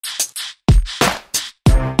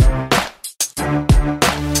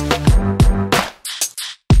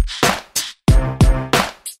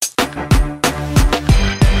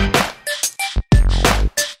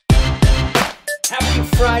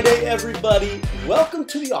Welcome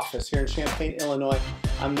to the office here in Champaign, Illinois.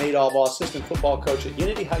 I'm Nate Alvarez, assistant football coach at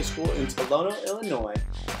Unity High School in Tolono, Illinois.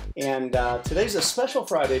 And today's a special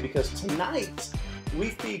Friday because tonight we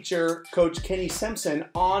feature Coach Kenny Simpson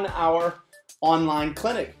on our online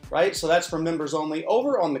clinic, right? So that's for members only.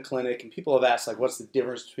 Over on the clinic, and people have asked, like, what's the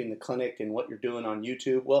difference between the clinic and what you're doing on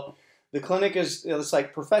YouTube? Well, the clinic is, it's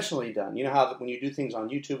like professionally done. You know how when you do things on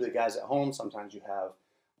YouTube, the guys at home, sometimes you have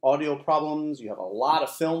audio problems, you have a lot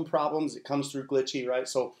of film problems, it comes through glitchy, right?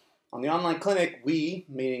 So on the online clinic, we,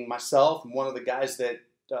 meaning myself and one of the guys that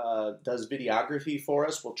does videography for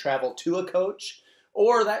us, will travel to a coach,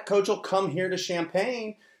 or that coach will come here to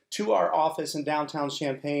Champaign, to our office in downtown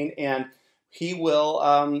Champaign, and he will,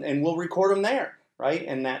 and we'll record him there, right?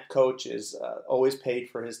 And that coach is always paid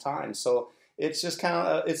for his time. So it's just kind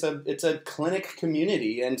of, it's a clinic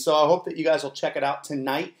community, and so I hope that you guys will check it out.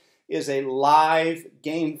 Tonight is a live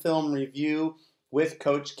game film review with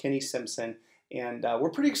Coach Kenny Simpson, and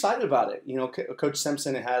we're pretty excited about it. You know, Coach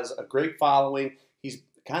Simpson has a great following. He's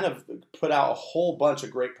kind of put out a whole bunch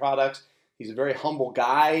of great products. He's a very humble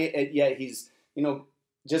guy, and yet he's, you know,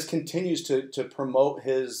 just continues to promote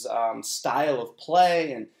his style of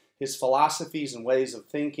play and his philosophies and ways of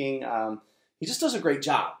thinking. He just does a great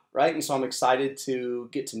job, right? And so I'm excited to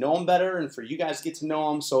get to know him better and for you guys to get to know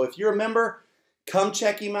him. So if you're a member, come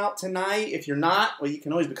check him out tonight. If you're not, well, you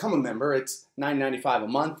can always become a member. It's $9.95 a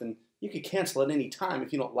month, and you can cancel at any time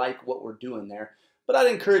if you don't like what we're doing there. But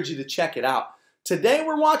I'd encourage you to check it out. Today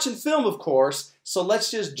we're watching film, of course, so let's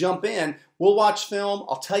just jump in. We'll watch film.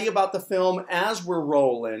 I'll tell you about the film as we're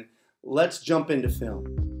rolling. Let's jump into film.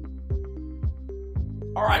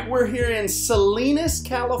 All right, we're here in Salinas,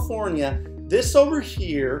 California. This over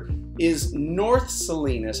here is North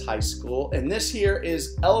Salinas High School, and this here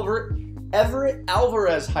is Everett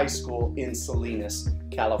Alvarez High School in Salinas,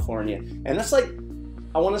 California. And that's like,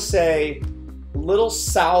 I want to say, a little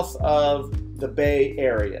south of the Bay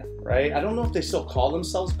Area, right? I don't know if they still call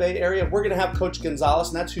themselves Bay Area. We're going to have Coach Gonzalez,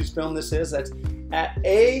 and that's whose film this is. That's at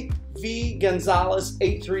AV Gonzalez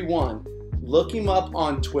 831. Look him up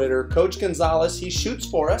on Twitter. Coach Gonzalez, he shoots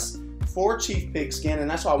for us for Chief Pigskin, and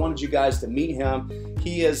that's why I wanted you guys to meet him.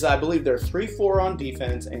 He is, I believe they're 3-4 on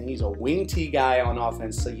defense, and he's a wing T guy on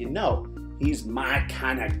offense, so you know he's my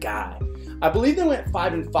kind of guy. I believe they went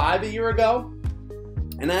 5-5 a year ago,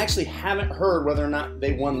 and I actually haven't heard whether or not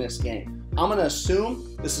they won this game. I'm going to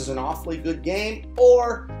assume this is an awfully good game,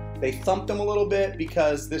 or they thumped them a little bit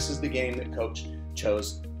because this is the game that Coach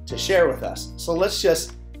chose to share with us. So let's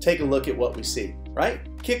just take a look at what we see, right?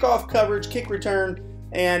 Kickoff coverage, kick return,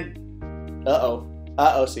 and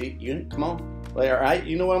see, you come on, all right,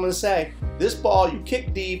 you know what I'm going to say. This ball, you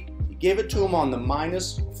kick deep, you give it to him on the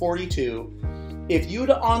 -42. If you'd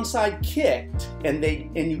have onside kicked and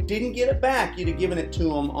you didn't get it back, you'd have given it to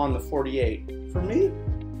him on the 48. For me,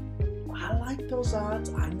 I like those odds.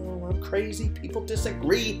 I know I'm crazy. People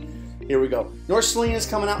disagree. Here we go. North Salinas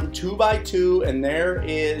coming out in 2x2, and there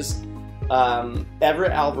is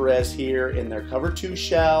Everett Alvarez here in their cover 2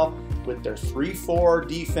 shell with their 3-4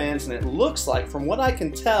 defense, and it looks like, from what I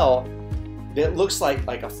can tell, it looks like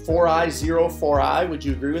a 4-eye, 0-4-eye. Would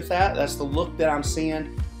you agree with that? That's the look that I'm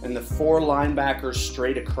seeing, and the 4 linebackers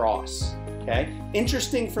straight across. Okay,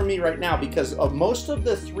 interesting for me right now because of most of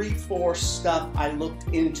the 3-4 stuff I looked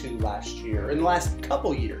into last year, in the last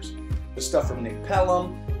couple years. The stuff from Nick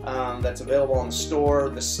Pelham that's available on the store,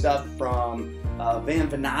 the stuff from Van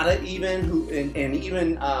Venata even, and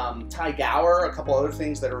even Ty Gower, a couple other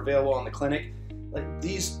things that are available on the clinic. Like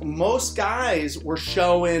most guys were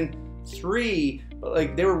showing 3, but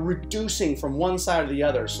like they were reducing from one side or the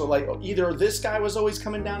other. So like either this guy was always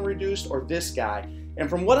coming down reduced or this guy. And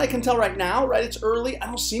from what I can tell right now, right, it's early, I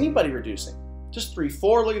don't see anybody reducing. Just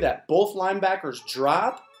 3-4, look at that. Both linebackers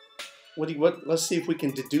drop. Let's see if we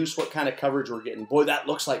can deduce what kind of coverage we're getting. Boy, that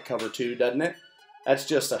looks like cover 2, doesn't it? That's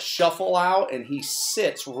just a shuffle out, and he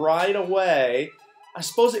sits right away. I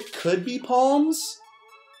suppose it could be palms.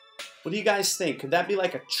 What do you guys think? Could that be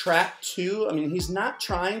like a trap 2? I mean, he's not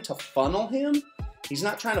trying to funnel him. He's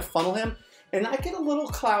not trying to funnel him. And I get a little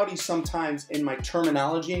cloudy sometimes in my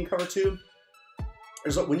terminology in cover 2.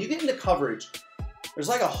 When you get into coverage, there's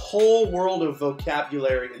like a whole world of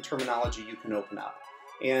vocabulary and terminology you can open up.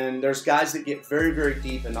 And there's guys that get very, very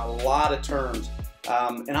deep in a lot of terms.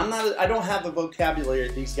 And I don't have the vocabulary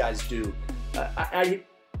these guys do. I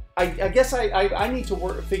guess I need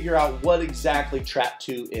to figure out what exactly trap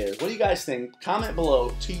 2 is. What do you guys think? Comment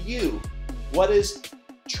below. To you, what is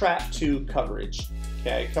trap 2 coverage?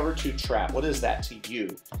 Okay, cover 2 trap. What is that to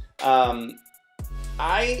you?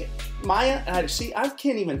 I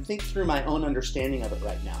can't even think through my own understanding of it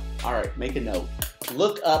right now. All right, make a note.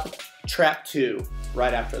 Look up trap 2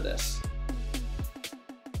 right after this.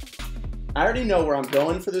 I already know where I'm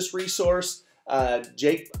going for this resource.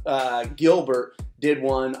 Jake Gilbert did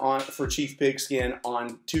one for Chief Pigskin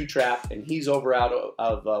on 2-trap, and he's over out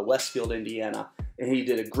of Westfield, Indiana, and he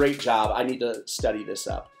did a great job. I need to study this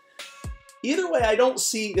up. Either way, I don't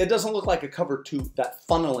see, it doesn't look like a cover 2, that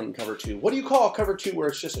funneling cover 2. What do you call a cover 2 where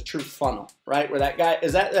it's just a true funnel, right? Where that guy,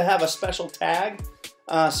 is that to have a special tag?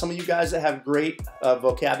 Some of you guys that have great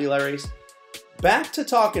vocabularies. Back to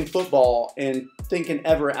talking football and thinking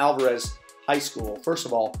Everett Alvarez High School. First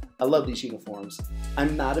of all, I love these uniforms.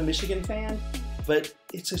 I'm not a Michigan fan, but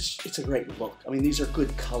it's a great look. I mean, these are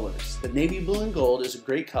good colors. The navy blue and gold is a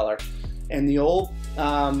great color. And the old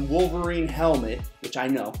Wolverine helmet, which I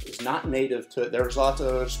know is not native to it. There's lots of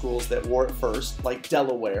other schools that wore it first, like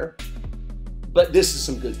Delaware. But this is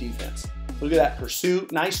some good defense. Look at that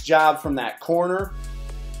pursuit. Nice job from that corner.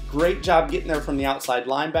 Great job getting there from the outside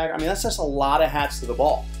linebacker. I mean, that's just a lot of hats to the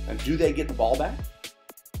ball. And do they get the ball back?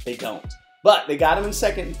 They don't. But they got him in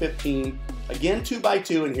 2nd and 15. Again,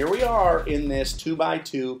 2x2. And here we are in this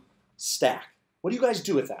 2x2 stack. What do you guys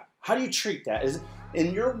do with that? How do you treat that?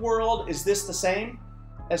 In your world, is this the same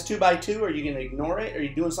as 2x2? Are you going to ignore it? Are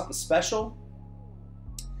you doing something special?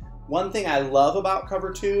 One thing I love about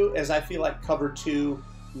cover 2 is I feel like cover 2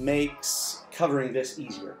 makes covering this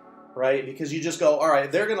easier, right? Because you just go, all right,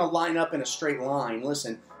 they're going to line up in a straight line.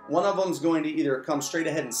 Listen, one of them's going to either come straight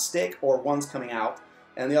ahead and stick, or one's coming out,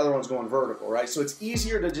 and the other one's going vertical, right? So it's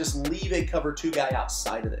easier to just leave a cover 2 guy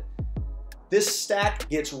outside of it. This stack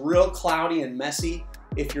gets real cloudy and messy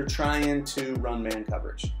if you're trying to run man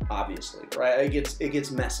coverage, obviously, right? It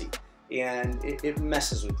gets messy, and it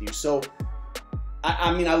messes with you. So,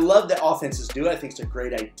 I mean, I love that offenses do it. I think it's a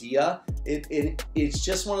great idea. It's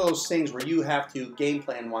just one of those things where you have to, game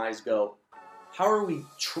plan wise, go, what are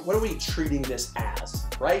we treating this as,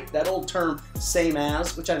 right? That old term, same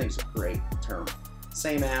as, which I think is a great term,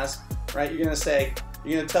 same as, right? You're gonna say,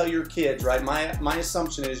 you're gonna tell your kids, right? My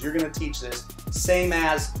assumption is you're gonna teach this same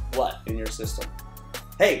as what in your system?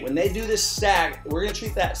 Hey, when they do this stack, we're going to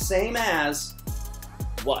treat that same as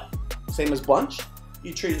what? Same as bunch?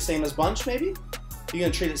 You treat it same as bunch, maybe? You're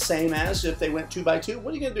going to treat it same as if they went 2x2?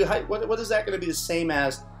 What are you going to do? What is that going to be the same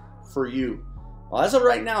as for you? Well, as of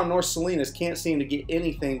right now, North Salinas can't seem to get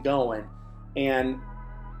anything going, and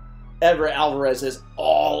Everett Alvarez is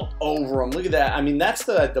all over them. Look at that. I mean, that's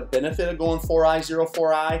the benefit of going 4i,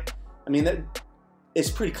 0-4i. I mean,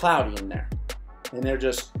 it's pretty cloudy in there, and they're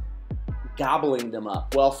just gobbling them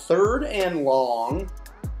up. Well, 3rd and long,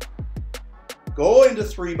 go into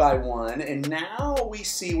 3x1, and now we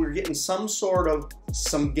see we're getting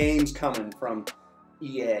some games coming from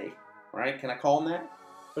EA, right? Can I call them that?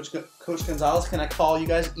 Coach Gonzalez, can I call you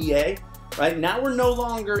guys EA? Right, now we're no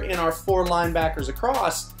longer in our 4 linebackers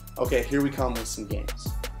across. Okay, here we come with some games.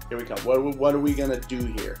 Here we come. What are we gonna do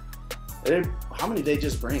here? How many did they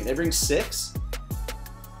just bring? They bring 6?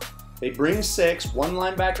 They bring 6, 1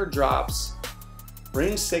 linebacker drops,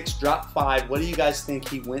 bring 6, drop 5. What do you guys think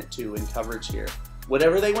he went to in coverage here?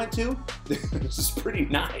 Whatever they went to, this is pretty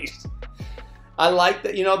nice. I like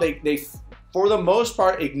that, you know, they for the most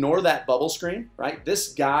part ignore that bubble screen, right?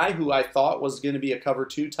 This guy who I thought was going to be a cover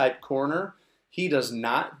 2 type corner, he does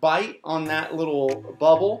not bite on that little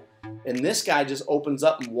bubble, and this guy just opens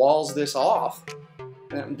up and walls this off.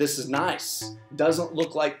 This is nice. Doesn't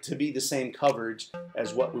look like to be the same coverage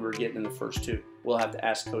as what we were getting in the first 2. We'll have to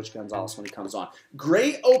ask Coach Gonzalez when he comes on.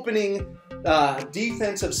 Great opening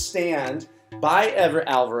defensive stand by Everett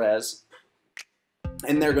Alvarez,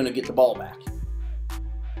 and they're going to get the ball back.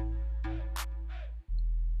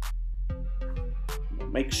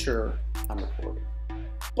 Make sure I'm recording.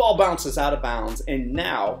 Ball bounces out of bounds, and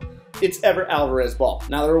now it's Everett Alvarez ball.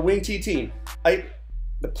 Now they're a wing T team.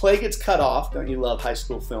 The play gets cut off. Don't you love high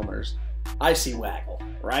school filmers? I see waggle,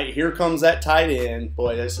 right? Here comes that tight end.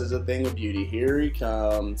 Boy, this is a thing of beauty. Here he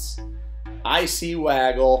comes. I see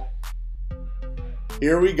waggle.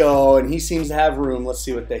 Here we go, and he seems to have room. Let's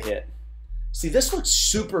see what they hit. See, this looks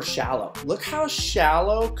super shallow. Look how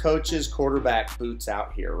shallow Coach's quarterback boots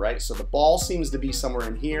out here, right? So the ball seems to be somewhere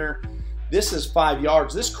in here. This is 5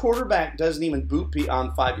 yards. This quarterback doesn't even boot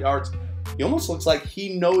beyond 5 yards. He almost looks like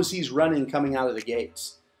he knows he's running coming out of the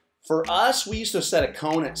gates. For us, we used to set a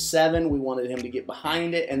cone at 7. We wanted him to get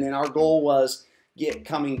behind it, and then our goal was get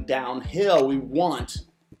coming downhill. We want,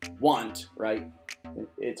 right?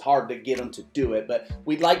 It's hard to get him to do it, but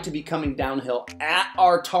we'd like to be coming downhill at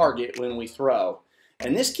our target when we throw.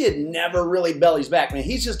 And this kid never really bellies back. Man,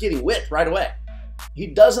 he's just getting whipped right away. He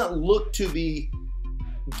doesn't look to be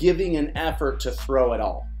giving an effort to throw at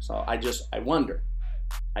all. So I wonder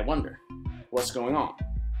what's going on.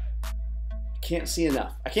 Can't see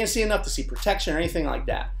enough. I can't see enough to see protection or anything like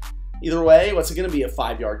that. Either way, what's it going to be? A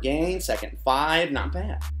 5-yard gain, 2nd and 5. Not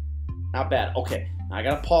bad. Not bad. Okay, now I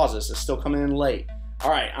got to pause this. It's still coming in late. All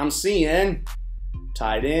right, I'm seeing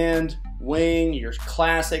tight end, wing, your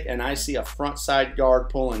classic, and I see a front side guard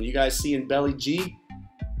pulling. You guys seeing belly G?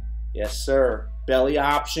 Yes, sir. Belly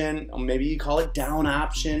option, or maybe you call it down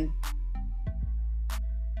option.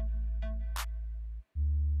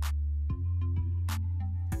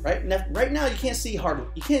 Right now you can't see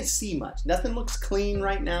you can't see much. Nothing looks clean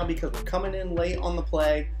right now because we're coming in late on the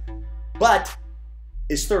play. But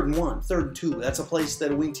it's 3rd and 1, 3rd and 2. That's a place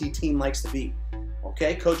that a wing T team likes to be.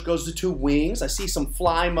 Okay, coach goes to 2 wings. I see some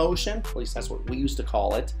fly motion. At least that's what we used to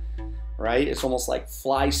call it. Right? It's almost like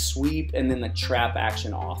fly sweep and then the trap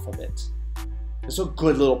action off of it. It's a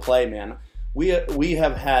good little play, man. We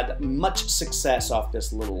have had much success off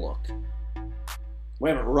this little look. We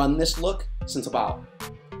haven't run this look since about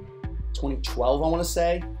 2012, I want to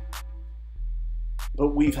say. But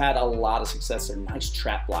we've had a lot of success there. Nice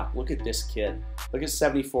trap block. Look at this kid. Look at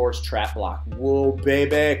 74's trap block. Whoa,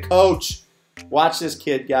 baby. Coach, watch this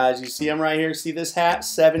kid, guys. You see him right here? See this hat?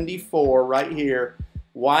 74 right here.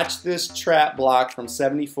 Watch this trap block from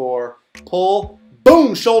 74. Pull.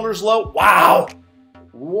 Boom. Shoulders low. Wow.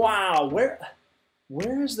 Wow.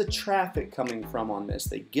 Where is the traffic coming from on this?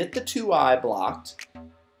 They get the 2-eye blocked.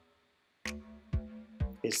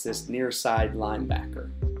 It's this near side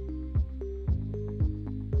linebacker.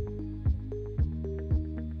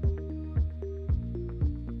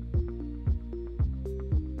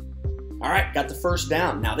 All right, got the first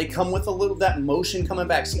down. Now they come with a little that motion coming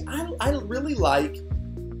back. See, I really like,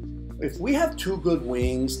 if we have 2 good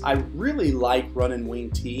wings, I really like running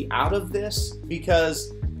wing T out of this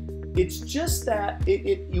because it's just that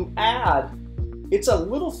you add, it's a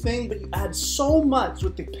little thing, but you add so much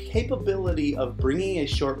with the capability of bringing a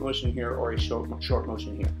short motion here or a short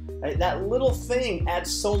motion here. Right? That little thing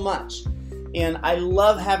adds so much. And I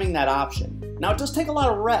love having that option. Now it does take a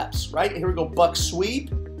lot of reps, right? Here we go, buck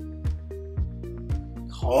sweep.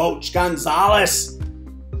 Coach Gonzalez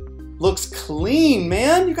looks clean,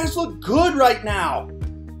 man. You guys look good right now.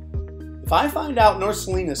 If I find out North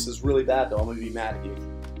Salinas is really bad, though, I'm going to be mad at you.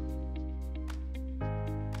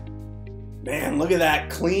 Man, look at that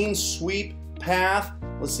clean sweep path.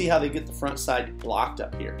 Let's see how they get the front side blocked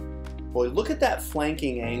up here. Boy, look at that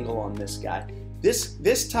flanking angle on this guy.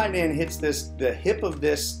 This tight end hits the hip of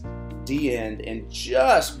this D end and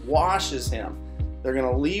just washes him. They're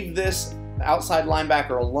going to leave this outside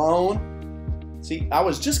linebacker alone. See, I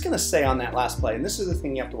was just going to say on that last play, and this is the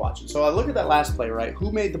thing you have to watch. So I look at that last play, right?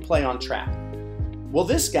 Who made the play on trap? Well,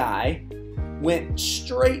 this guy went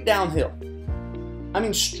straight downhill. I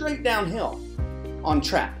mean, straight downhill on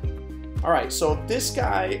trap. All right, so if this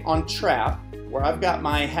guy on trap, where I've got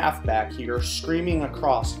my halfback here screaming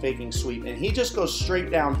across, faking sweep, and he just goes straight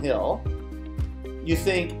downhill, you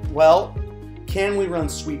think, well, can we run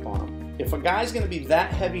sweep on him? If a guy's going to be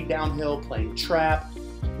that heavy downhill playing trap,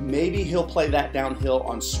 maybe he'll play that downhill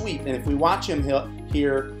on sweep. And if we watch him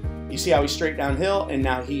here, you see how he's straight downhill, and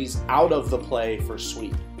now he's out of the play for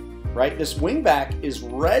sweep. Right? This wingback is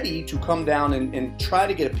ready to come down and try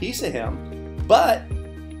to get a piece of him, but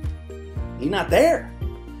he's not there.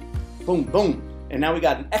 Boom, boom. And now we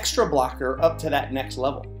got an extra blocker up to that next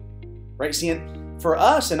level. Right? See, for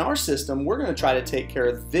us in our system, we're going to try to take care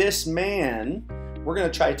of this man. We're going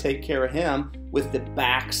to try to take care of him with the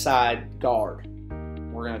backside guard.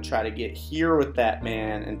 We're going to try to get here with that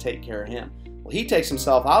man and take care of him. Well, he takes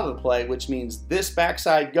himself out of the play, which means this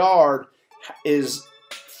backside guard is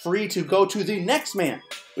free to go to the next man,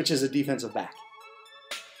 which is a defensive back.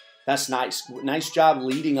 That's nice. Nice job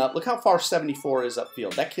leading up. Look how far 74 is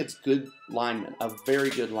upfield. That kid's good lineman, a very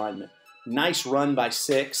good lineman. Nice run by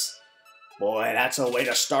 6. Boy, that's a way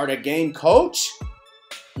to start a game, coach.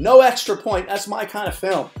 No extra point. That's my kind of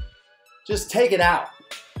film. Just take it out.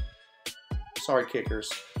 Sorry,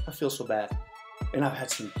 kickers. I feel so bad. And I've had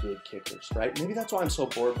some good kickers, right? Maybe that's why I'm so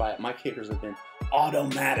bored by it. My kickers have been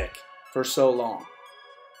automatic for so long.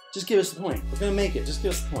 Just give us the point. We're going to make it. Just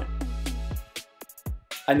give us the point.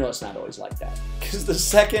 I know it's not always like that. Because the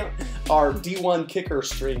second our D1 kicker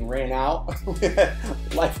string ran out,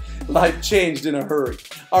 life changed in a hurry.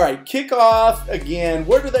 All right, kickoff again.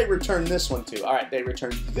 Where do they return this one to? All right, they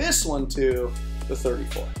return this one to the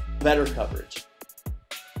 34. Better coverage.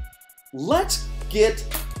 Let's get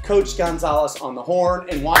Coach Gonzalez on the horn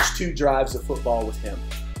and watch 2 drives of football with him.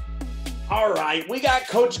 All right, we got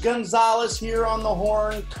Coach Gonzalez here on the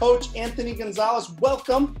horn. Coach Anthony Gonzalez,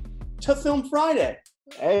 welcome to Film Friday.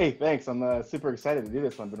 Hey, thanks. I'm super excited to do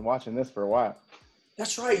this one. I've been watching this for a while.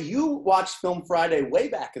 That's right. You watched Film Friday way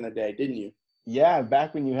back in the day, didn't you? Yeah,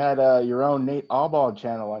 back when you had your own Nate Allball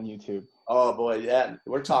channel on YouTube. Oh boy, yeah,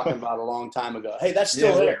 we're talking about a long time ago. Hey, that's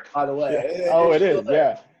still Yeah. there, by the way. Yeah. Oh, It's it still is. there.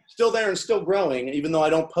 Yeah. Still there and still growing, even though I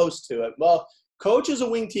don't post to it. Well, Coach is a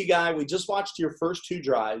wing T guy. We just watched your first two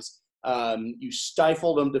drives. You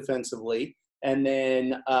stifled them defensively, and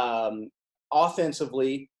then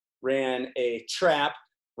offensively ran a trap,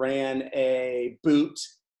 ran a boot,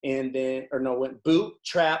 and then went boot,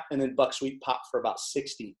 trap, and then buck sweep pop for about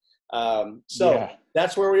 60. Yeah.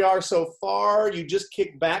 That's where we are so far. You just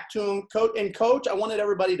kicked back to him, Coach. And Coach, I wanted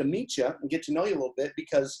everybody to meet you and get to know you a little bit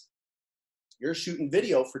because you're shooting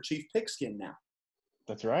video for Chief Pigskin now.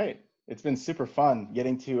 That's right. It's been super fun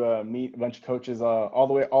getting to meet a bunch of coaches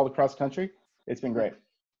all across the country. It's been great.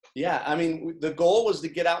 Yeah, I mean, the goal was to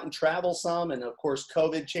get out and travel some, and of course,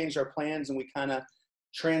 COVID changed our plans, and we kind of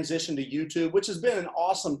transitioned to YouTube, which has been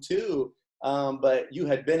awesome too. But you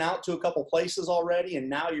had been out to a couple places already, and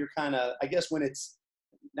now you're kind of, I guess,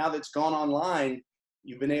 now that it's gone online,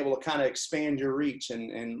 you've been able to kind of expand your reach,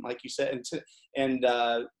 and like you said, and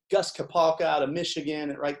Gus Kapalka out of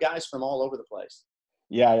Michigan, right? Guys from all over the place.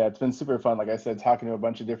 Yeah, it's been super fun. Like I said, talking to a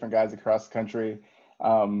bunch of different guys across the country.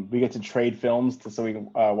 We get to trade films so we can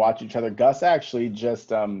watch each other. Gus actually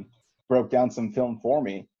just broke down some film for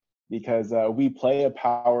me because we play a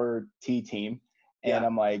power T team, and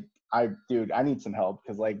I'm like, I need some help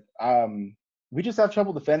because we just have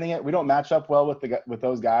trouble defending it. We don't match up well with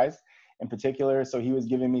those guys in particular. So he was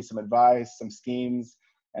giving me some advice, some schemes,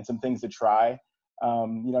 and some things to try,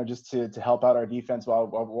 just to help out our defense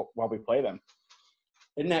while we play them.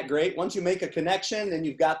 Isn't that great? Once you make a connection, then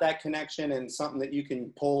you've got that connection and something that you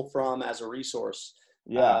can pull from as a resource.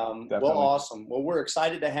 Yeah, definitely. Well, awesome. Well, we're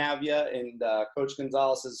excited to have you. And Coach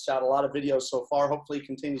Gonzalez has shot a lot of videos so far. Hopefully he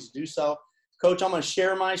continues to do so. Coach, I'm going to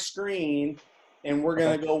share my screen, and we're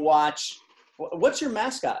going to go watch. What's your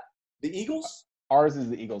mascot? The Eagles? Ours is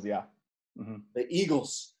the Eagles, yeah. Mm-hmm. The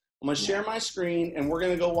Eagles. I'm going to share my screen, and we're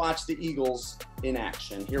going to go watch the Eagles in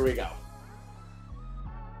action. Here we go.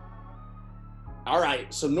 All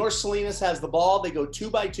right, so North Salinas has the ball. They go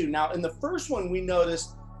 2-by-2. Now, in the first one,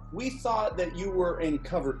 we thought that you were in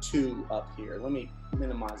cover 2 up here. Let me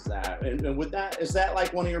minimize that. And with that, is that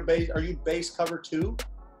like one of your base? Are you base cover 2?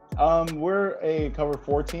 We're a cover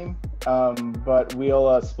 4 team, but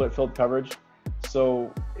we'll split field coverage.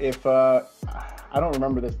 So if I don't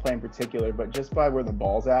remember this play in particular, but just by where the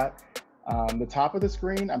ball's at, the top of the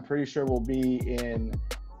screen, I'm pretty sure we'll be in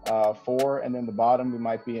 4, and then the bottom we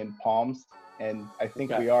might be in palms. And I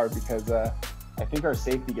think we are because I think our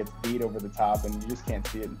safety gets beat over the top, and you just can't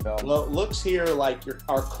see it in film. Well, it looks here like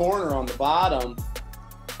our corner on the bottom.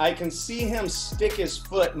 I can see him stick his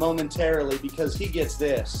foot momentarily because he gets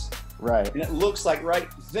this. Right. And it looks like right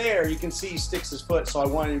there you can see he sticks his foot. So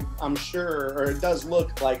I'm sure, or it does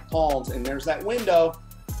look like palms. And there's that window.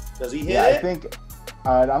 Does he hit it?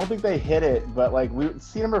 I don't think they hit it, but we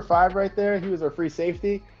see number 5 right there. He was our free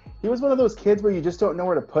safety. He was one of those kids where you just don't know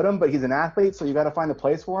where to put him, but he's an athlete, so you got to find a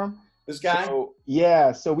place for him. This guy?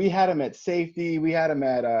 So we had him at safety. We had him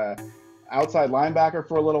at outside linebacker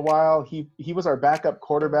for a little while. He was our backup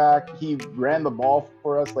quarterback. He ran the ball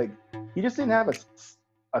for us. He just didn't have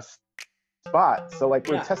a spot. So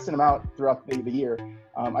we're testing him out throughout the year.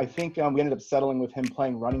 I think we ended up settling with him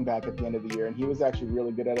playing running back at the end of the year, and he was actually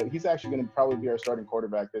really good at it. He's actually going to probably be our starting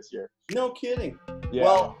quarterback this year. No kidding. Yeah.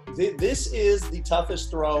 Well, this is the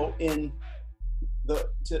toughest throw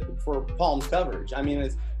for palms coverage. I mean,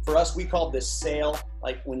 for us, we called this sail,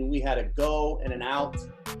 like when we had a go and an out.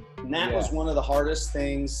 And that was one of the hardest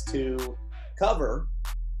things to cover.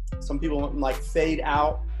 Some people fade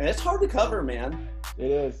out, and it's hard to cover, man.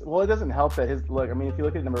 It is. Well, it doesn't help that if you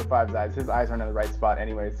look at number 5's eyes, his eyes aren't in the right spot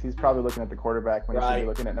anyways. He's probably looking at the quarterback when he should be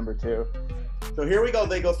looking at number 2. So here we go.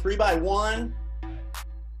 They go 3-by-1.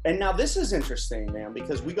 And now this is interesting, man,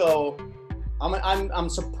 because we go I'm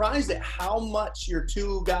surprised at how much your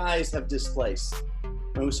 2 guys have displaced.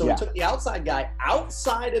 So we took the outside guy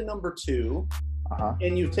outside of number 2,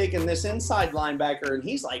 and you've taken this inside linebacker, and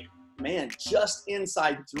he's just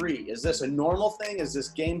inside 3. Is this a normal thing? Is this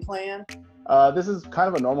game plan? This is kind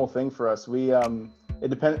of a normal thing for us. We it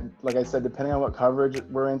depends, like I said, depending on what coverage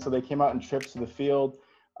we're in. So they came out in trips to the field.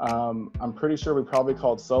 I'm pretty sure we probably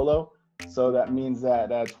called solo. So that means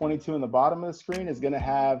that 22 in the bottom of the screen is going to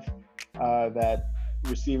have that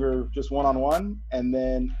receiver just one-on-one, and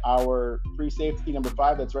then our free safety number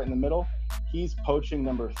 5 that's right in the middle, he's poaching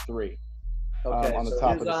number 3 on the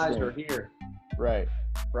top of the screen. His eyes are here. Right.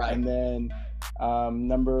 And then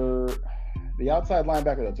the outside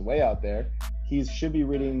linebacker that's way out there, he should be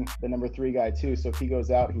reading the number 3 guy too. So if he goes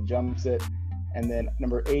out, he jumps it, And then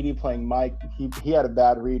number 80 playing Mike. He had a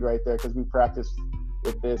bad read right there because we practiced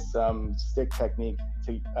with this stick technique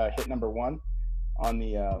to hit number 1 on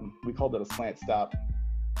the, we called it a slant stop.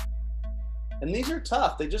 And these are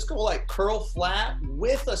tough. They just go like curl flat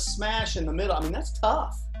with a smash in the middle. I mean, that's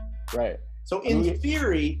tough. Right. So in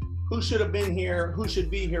theory, who should have been here? Who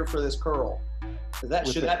should be here for this curl? Should that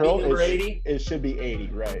be number 80? It should be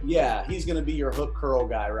 80, right? Yeah, he's going to be your hook curl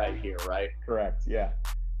guy right here, right? Correct. Yeah.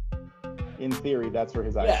 In theory, that's where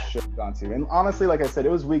his eyes should have gone to. And honestly, like I said,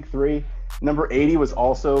 it was week 3. Number 80 was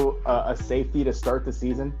also a safety to start the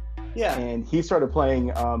season. Yeah. And he started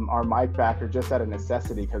playing our Mike backer just out of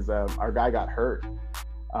necessity because our guy got hurt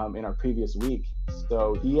in our previous week.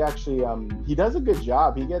 So he actually he does a good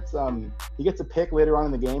job. He gets a pick later on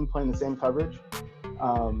in the game playing the same coverage.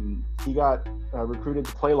 He got recruited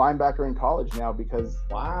to play linebacker in college now because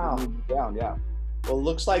wow, he moved down. Yeah. Well, it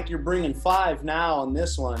looks like you're bringing 5 now on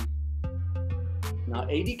this one. Now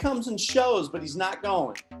 80 comes and shows, but he's not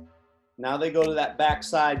going. Now they go to that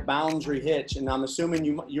backside boundary hitch, and I'm assuming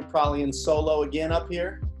you're probably in solo again up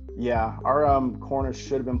here. Yeah, our corners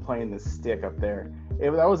should have been playing the stick up there.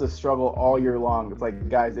 That was a struggle all year long. It's like,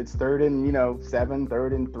 guys, it's 3rd and 7,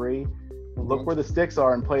 3rd and 3. Look where the sticks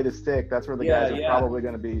are and play the stick. That's where the guys are probably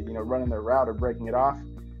going to be, running their route or breaking it off.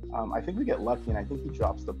 I think we get lucky, and I think he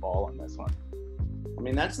drops the ball on this one. I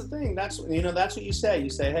mean, that's the thing. That's what you say. You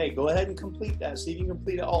say, hey, go ahead and complete that. See if you can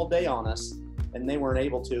complete it all day on us. And they weren't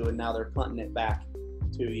able to, and now they're punting it back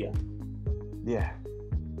to you. Yeah.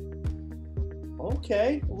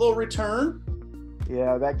 Okay, a little return.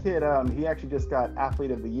 Yeah, that kid, he actually just got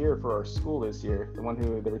Athlete of the Year for our school this year, the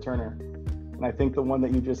returner. And I think the one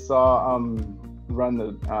that you just saw run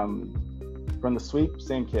the sweep,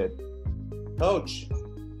 same kid. Coach,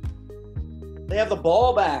 they have the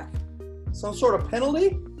ball back. Some sort of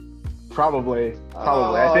penalty? Probably.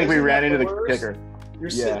 I think we ran into the kicker. You're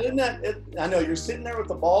sitting in that. I know you're sitting there with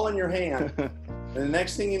the ball in your hand, and the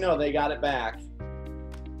next thing you know, they got it back.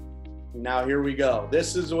 Now here we go.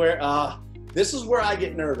 This is where I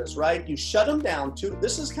get nervous, right? You shut them down.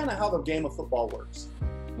 This is kind of how the game of football works.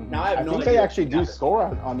 Mm-hmm. Now I think they actually do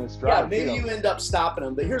score on this drive. Yeah, maybe you end up stopping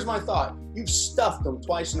them. But here's my thought: you've stuffed them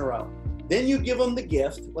twice in a row. Then you give them the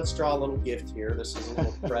gift. Let's draw a little gift here. This is a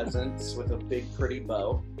little present with a big, pretty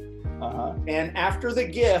bow. And after the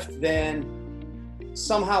gift, then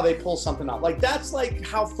somehow they pull something out. Like, that's like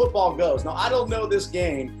how football goes. Now, I don't know this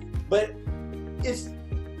game, but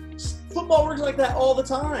football works like that all the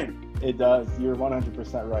time. It does. You're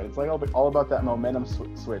 100% right. It's like all about that momentum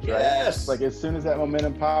switch, right? Yes. Like, as soon as that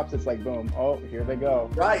momentum pops, it's like, boom, oh, here they go.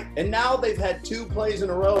 Right. And now they've had 2 plays in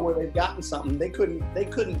a row where they've gotten something. They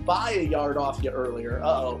couldn't buy a yard off you earlier.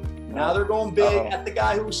 Uh-oh. Now they're going big at the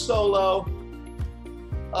guy who's solo.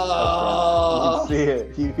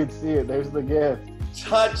 You could see it. There's the gift.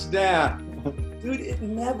 Touchdown. Dude, it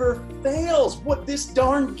never fails. What, this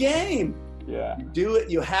darn game? Yeah. You do it,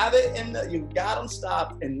 you have it, and you got them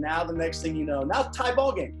stopped, and now the next thing you know, now tie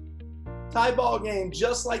ball game. Tie ball game,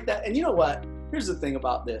 just like that. And you know what? Here's the thing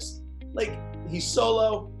about this. Like, he's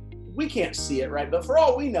solo. We can't see it, right? But for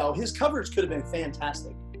all we know, his coverage could have been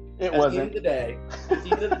fantastic. It wasn't. At the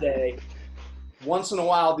end of the day, once in a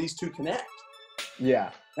while, these two connect.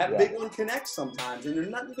 Yeah. That big one connects sometimes, and there's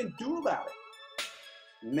nothing you can do about it.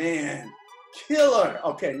 Man, killer.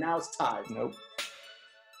 Okay, now it's tied. Nope.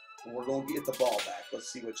 And we're going to get the ball back.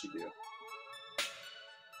 Let's see what you do.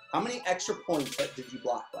 How many extra points did you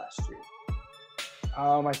block last year?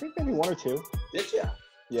 I think maybe 1 or 2. Did you?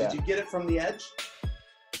 Yeah. Did you get it from the edge?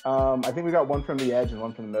 I think we got 1 from the edge and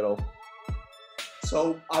 1 from the middle.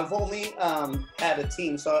 So I've only had a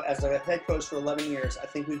team. So as a head coach for 11 years, I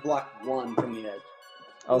think we've blocked 1 from the edge.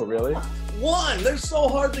 Oh, really? 1. They're so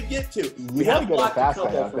hard to get to. We have blocked a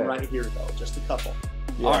couple from right here, though. Just a couple.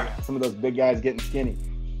 Yeah. All right. Some of those big guys getting skinny.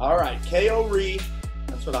 All right. K.O. Reed.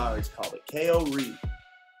 That's what I always call it. K.O. Reed.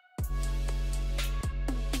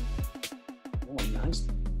 Oh,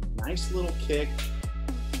 nice little kick.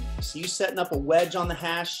 See you setting up a wedge on the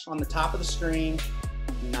hash on the top of the screen.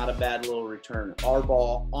 Not a bad little return. Our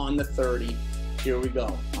ball on the 30. Here we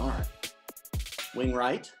go. All right. Wing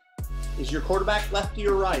right. Is your quarterback lefty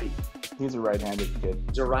or righty? He's a right-handed kid.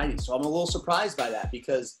 He's a righty. So I'm a little surprised by that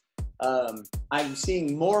because I'm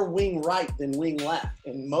seeing more wing right than wing left.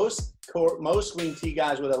 And most wing T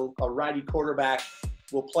guys with a righty quarterback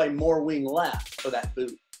will play more wing left for that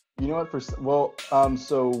boot. You know what?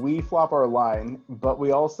 So we flop our line, but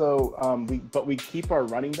we also we keep our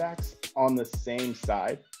running backs on the same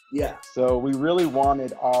side. Yeah. So we really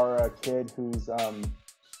wanted our kid who's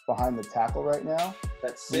behind the tackle right now.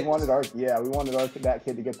 That's we 6. wanted that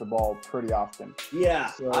kid to get the ball pretty often.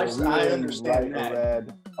 Yeah, So I we understand that.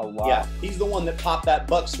 Red a lot. Yeah, he's the one that popped that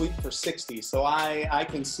buck sweep for 60. So I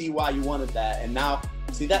can see why you wanted that. And now,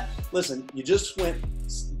 see that? Listen, you just went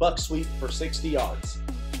buck sweep for 60 yards.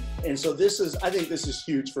 And so I think this is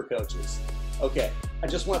huge for coaches. Okay, I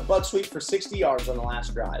just went buck sweep for 60 yards on the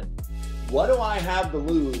last drive. What do I have to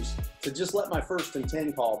lose to just let my 1st and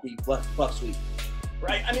 10 call be buck sweep?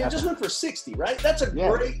 Right? I mean, I just went for 60, right? That's a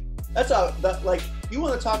great, like, you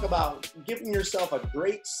want to talk about giving yourself a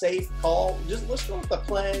great, safe call. Just let's go with the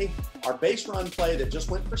play, our base run play that just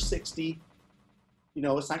went for 60. You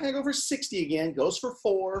know, it's not going to go for 60 again, goes for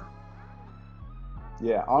 4.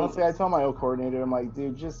 Yeah, honestly, I told my O coordinator, I'm like,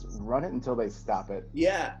 dude, just run it until they stop it.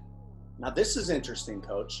 Yeah. Now, this is interesting,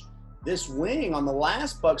 Coach. This wing on the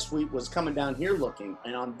last buck sweep was coming down here looking.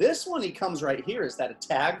 And on this one, he comes right here. Is that a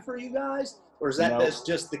tag for you guys? Or is that that's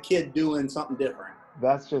just the kid doing something different?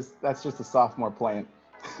 That's just a sophomore playing.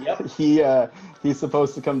 Yep. He's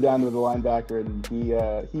supposed to come down with the linebacker, and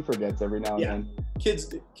he forgets every now and then. Kids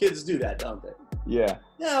do that, don't they? Yeah.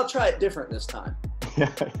 Yeah, I'll try it different this time.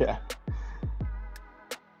 Yeah.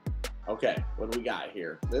 Okay, what do we got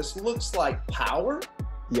here? This looks like power.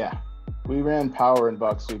 Yeah, we ran power and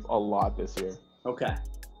buck sweep a lot this year. Okay.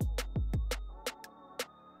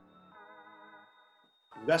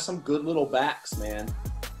 We've got some good little backs, man.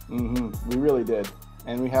 We really did,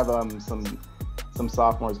 and we have some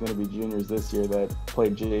sophomores going to be juniors this year that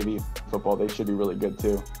played JV football. They should be really good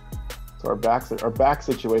too. So our back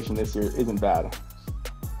situation this year isn't bad.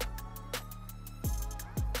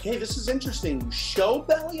 Okay, this is interesting. Show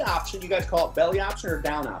belly option. You guys call it belly option or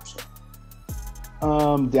down option?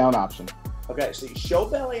 Down option. Okay, so you show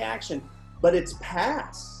belly action, but it's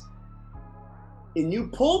pass. And you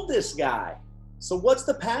pulled this guy. So what's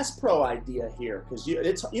the pass pro idea here? Because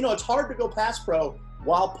it's hard to go pass pro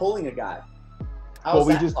while pulling a guy. How's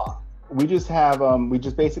that thought? We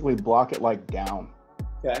just basically block it like down.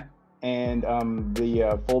 Okay. And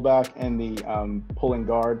the fullback and the pulling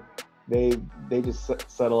guard, they just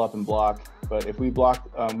settle up and block. But if we blocked,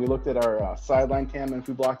 we looked at our sideline cam, and if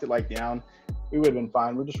we blocked it like down, we would have been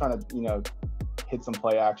fine. We're just trying to, hit some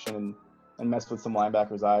play action and mess with some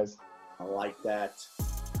linebackers' eyes. I like that.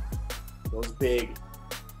 Goes big.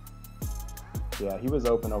 Yeah, he was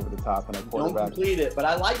open over the top, and our quarterback. Don't complete it, but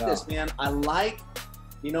I like this, man. I like,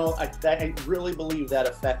 I really believe that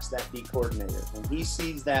affects that D coordinator. When he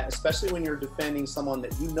sees that, especially when you're defending someone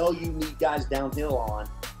that you need guys downhill on,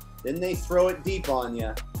 then they throw it deep on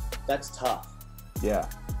you. That's tough. Yeah.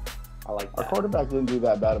 I like that. Our quarterback didn't do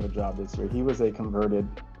that bad of a job this year. He was converted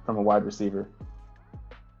from a wide receiver.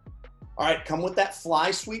 All right, come with that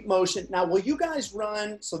fly sweep motion. Now, will you guys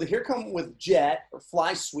run, so here come with jet or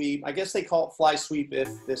fly sweep. I guess they call it fly sweep if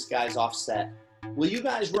this guy's offset. Will you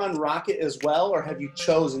guys run rocket as well, or have you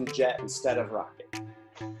chosen jet instead of rocket?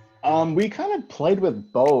 We kind of played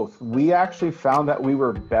with both. We actually found that we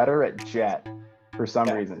were better at jet for some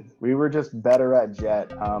reason. We were just better at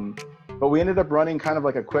jet. But we ended up running kind of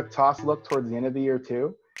like a quick toss look towards the end of the year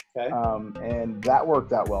too. Okay. And that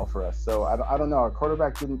worked out well for us. So I don't know. Our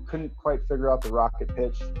quarterback couldn't quite figure out the rocket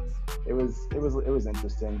pitch. It was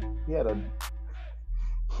interesting. He had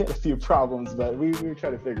a few problems, but we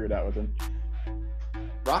tried to figure it out with him.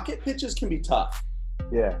 Rocket pitches can be tough.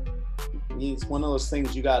 Yeah. It's one of those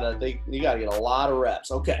things you gotta get a lot of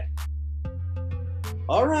reps. Okay.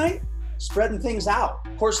 All right. Spreading things out.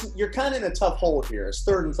 Of course, you're kind of in a tough hole here. It's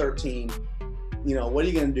 3rd and 13. What are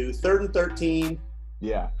you going to do? 3rd and 13.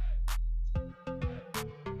 Yeah.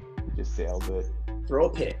 He just sailed it. Throw a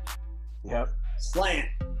pick. Yep. Slant.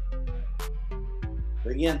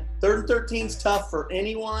 But again, 3rd and 13 is tough for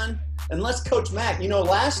anyone, unless Coach Mack.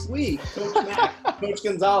 Last week, Coach Mack, Coach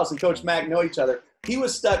Gonzalez, and Coach Mack know each other. He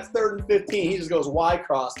was stuck 3rd and 15. He just goes wide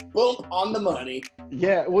cross, boom, on the money.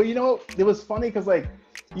 Yeah. Well, it was funny because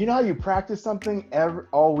how you practice something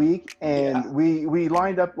all week, and we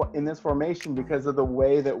lined up in this formation because of the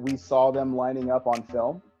way that we saw them lining up on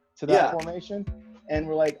film to that formation. And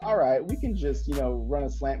we're like, all right, we can just, run a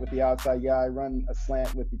slant with the outside guy, run a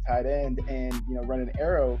slant with the tight end, and, run an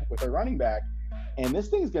arrow with a running back. And this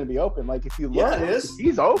thing's going to be open. Like, if you look,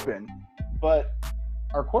 he's open. But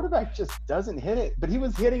our quarterback just doesn't hit it. But he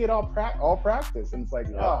was hitting it all practice. And it's like,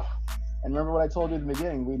 And remember what I told you at the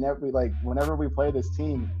beginning, whenever we play this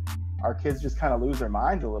team, our kids just kind of lose their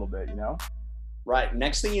minds a little bit, Right.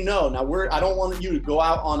 Next thing you know, now I don't want you to go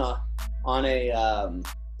out on a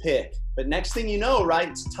pick, but next thing you know, right,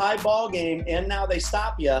 it's a tie ball game, and now they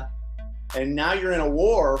stop you, and now you're in a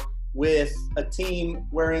war, with a team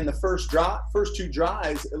where in the first two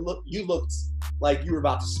drives, you looked like you were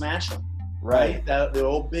about to smash them. Right? The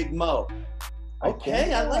old Big Mo.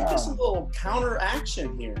 Okay, I like this little counter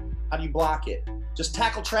action here. How do you block it? Just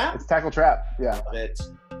tackle trap? It's tackle trap, yeah. Love it.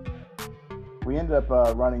 We ended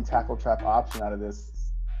up running tackle trap option out of this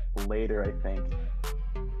later, I think.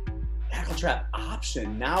 Tackle trap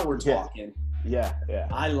option. Now we're talking. Yeah.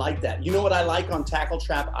 I like that. You know what I like on tackle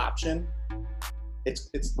trap option? It's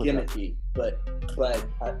gimmicky, but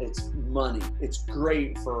it's money. It's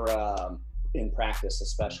great for in practice,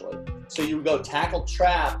 especially. So you go tackle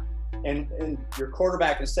trap, and your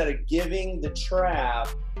quarterback, instead of giving the trap,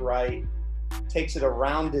 right, takes it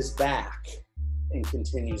around his back and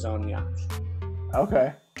continues on the option.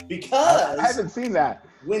 Okay. Because I haven't seen that.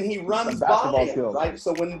 When he runs by him, right?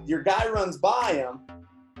 So when your guy runs by him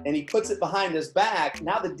and he puts it behind his back,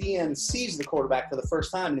 now the DN sees the quarterback for the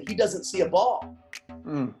first time and he doesn't see a ball.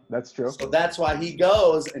 That's true. So that's why he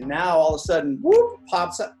goes, and now all of a sudden, whoop,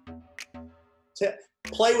 pops up.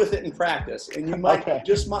 Play with it in practice, and you might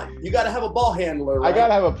you got to have a ball handler. Right? I got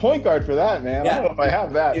to have a point guard for that, man. Yeah. I don't know if I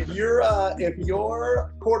have that. If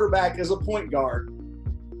your quarterback is a point guard,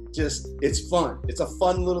 it's fun. It's a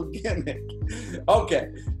fun little gimmick. Okay,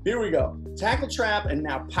 here we go. Tackle trap, and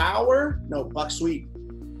now power. No, buck sweep.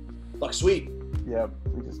 Buck sweep. Yep,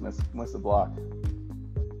 we just missed the block.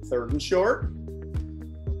 3rd and short.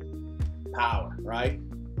 Power, right?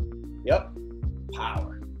 Yep,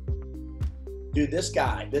 power. Dude, this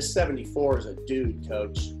 74 is a dude,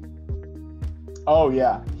 coach. Oh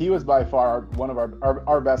yeah, he was by far one of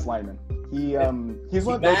our best linemen. He's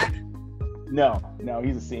one of back? No,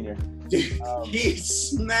 he's a senior. Dude, he's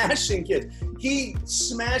smashing kids. He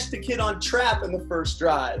smashed a kid on trap in the first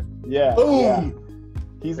drive. Yeah. Boom. Yeah.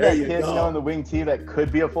 He's that kid, in the wing tee that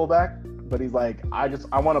could be a fullback, but he's like, I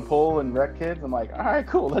want to pull and wreck kids. I'm like, all right,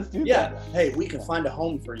 cool, let's do that. Yeah. Hey, we can find a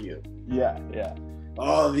home for you. Yeah.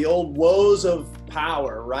 Oh, the old woes of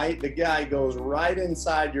power, right? The guy goes right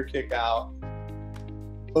inside your kick out.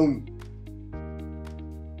 Boom.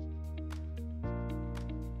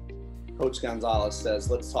 Coach Gonzalez says,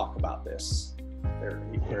 let's talk about this.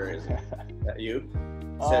 Where is it? Is that you?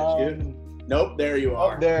 Is that you? Nope, there you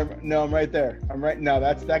are. Oh, there. No, I'm right there. No,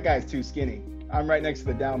 that guy's too skinny. I'm right next to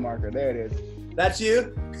the down marker. There it is. That's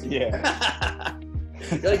you? Yeah.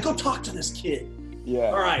 You're like, go talk to this kid.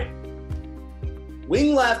 Yeah. All right.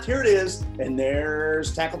 Wing left, here it is, and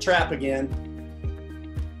there's tackle trap again.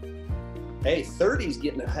 Hey, 30's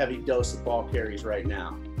getting a heavy dose of ball carries right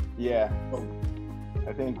now. Yeah. Boom.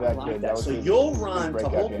 I think that kid. That was so you'll run, to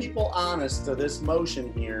hold people honest to this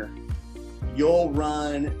motion here, you'll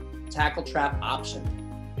run tackle trap option.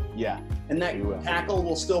 Yeah. And that tackle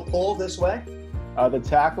will still pull this way? The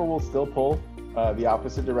tackle will still pull the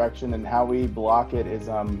opposite direction, and how we block it is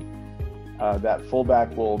that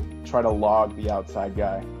fullback will try to log the outside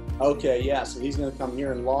guy. Okay, yeah, so he's going to come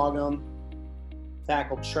here and log him.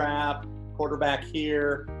 Tackle trap, quarterback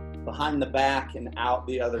here, behind the back and out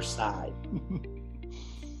the other side.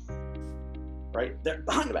 Right there,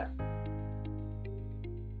 behind the back.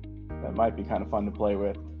 That might be kind of fun to play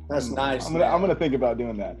with. That's nice. I'm gonna think about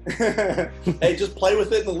doing that. Hey, just play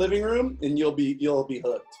with it in the living room, and you'll be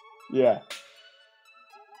hooked. Yeah.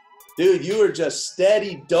 Dude, you are just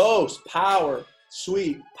steady dose, power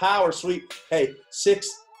sweep. Hey, six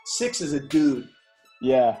is a dude.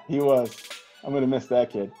 Yeah, he was. I'm gonna miss that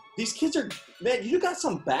kid. These kids are, man. You got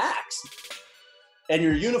some backs, and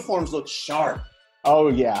your uniforms look sharp. Oh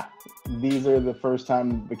yeah, these are the first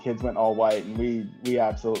time the kids went all white, and we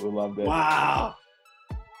absolutely loved it.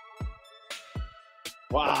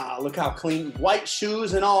 Wow, look how clean. White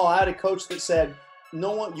shoes and all. I had a coach that said,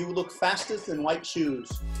 "No one, you look fastest in white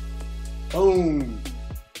shoes." Boom.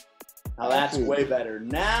 Now that's way better.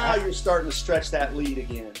 Now you're starting to stretch that lead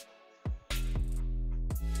again.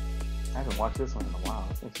 I haven't watched this one in a while.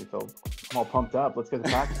 This makes me feel I'm all pumped up. Let's get the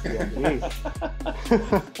practice again.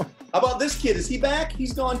 Jeez. How about this kid? Is he back?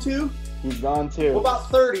 He's gone too? He's gone too. What about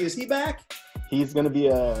 30? Is he back? He's going to be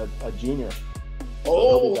a junior.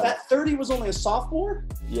 Oh, that 30 was only a sophomore?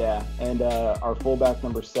 Yeah, and our fullback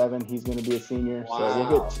number 7, he's going to be a senior.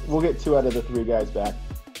 Wow. So we'll get 2 out of the 3 guys back.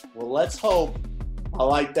 Well, let's hope. I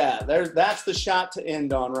like that. That's the shot to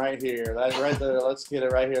end on right here. That's right there. Let's get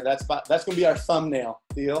it right here. That's going to be our thumbnail.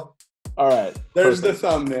 Deal? All right. There's perfect. The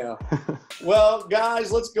thumbnail. Well,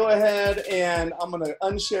 guys, let's go ahead, and I'm going to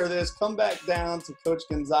unshare this. Come back down to Coach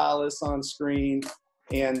Gonzalez on screen.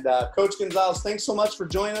 And Coach Gonzalez, thanks so much for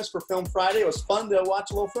joining us for Film Friday. It was fun to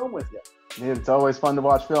watch a little film with you. Yeah, it's always fun to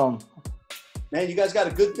watch film. Man, you guys got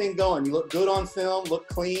a good thing going. You look good on film, look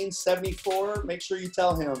clean, 74. Make sure you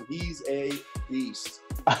tell him he's a beast.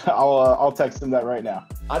 I'll text him that right now.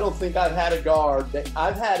 I don't think I've had a guard.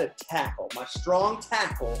 I've had a tackle. My strong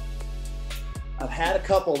tackle. I've had a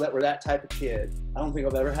couple that were that type of kid. I don't think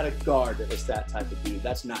I've ever had a guard that was that type of dude.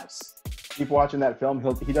 That's nice. Keep watching that film.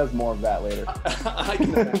 He does more of that later. I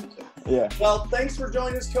can imagine. Yeah. Well, thanks for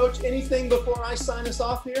joining us, Coach. Anything before I sign us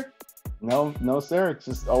off here? No, sir. It's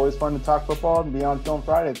just always fun to talk football and be on Film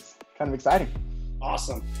Friday. It's kind of exciting.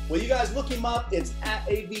 Awesome. Well, you guys look him up. It's at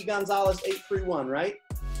AV Gonzalez 831, right?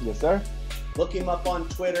 Yes, sir. Look him up on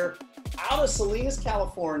Twitter. Out of Salinas,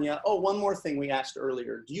 California. Oh, one more thing we asked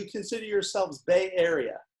earlier. Do you consider yourselves Bay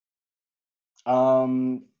Area?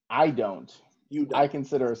 I don't. You don't. I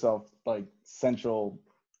consider myself like Central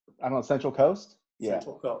Coast? Yeah.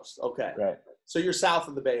 Central Coast. Okay. Right. So you're south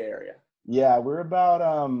of the Bay Area. Yeah, we're about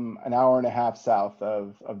an hour and a half south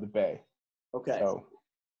of the Bay. Okay. So.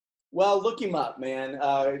 Well, look him up, man.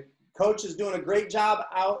 Coach is doing a great job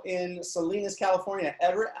out in Salinas, California,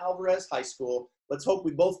 Everett Alvarez High School. Let's hope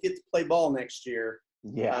we both get to play ball next year.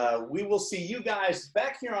 Yeah. We will see you guys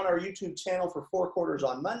back here on our YouTube channel for 4 quarters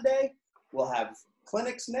on Monday. We'll have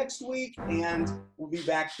clinics next week, and we'll be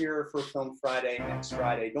back here for Film Friday next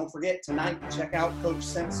Friday. Don't forget, tonight, check out Coach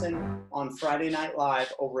Simpson on Friday Night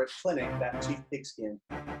Live over at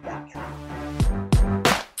clinic.chiefpigskin.com.